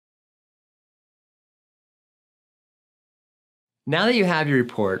Now that you have your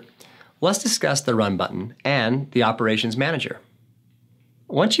report, let's discuss the Run button and the Operations Manager.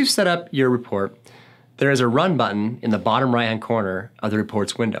 Once you've set up your report, there is a Run button in the bottom right-hand corner of the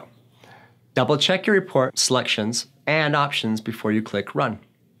reports window. Double-check your report selections and options before you click Run.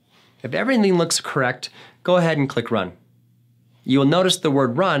 If everything looks correct, go ahead and click Run. You will notice the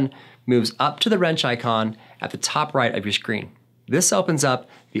word Run moves up to the wrench icon at the top right of your screen. This opens up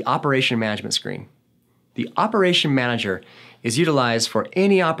the Operation Management screen. The Operation Manager is utilized for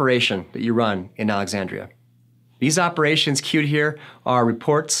any operation that you run in Alexandria. These operations queued here are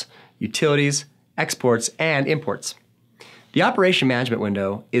reports, utilities, exports, and imports. The Operation Management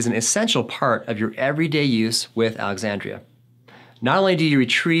window is an essential part of your everyday use with Alexandria. Not only do you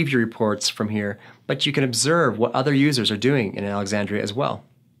retrieve your reports from here, but you can observe what other users are doing in Alexandria as well.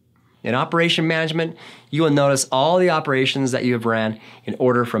 In Operation Management, you will notice all the operations that you have ran in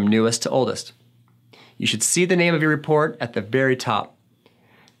order from newest to oldest. You should see the name of your report at the very top.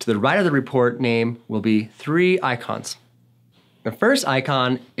 To the right of the report name will be 3 icons. The first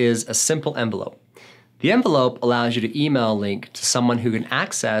icon is a simple envelope. The envelope allows you to email a link to someone who can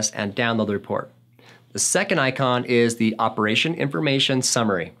access and download the report. The second icon is the Operation Information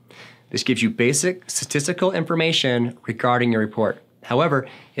Summary. This gives you basic statistical information regarding your report. However,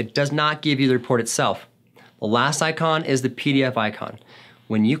 it does not give you the report itself. The last icon is the PDF icon.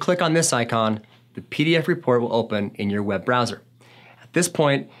 When you click on this icon, the PDF report will open in your web browser. At this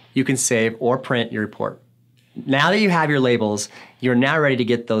point, you can save or print your report. Now that you have your labels, you're now ready to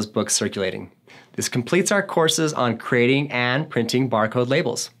get those books circulating. This completes our courses on creating and printing barcode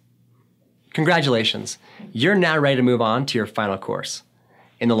labels. Congratulations, you're now ready to move on to your final course.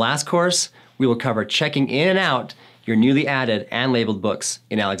 In the last course, we will cover checking in and out your newly added and labeled books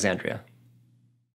in Alexandria.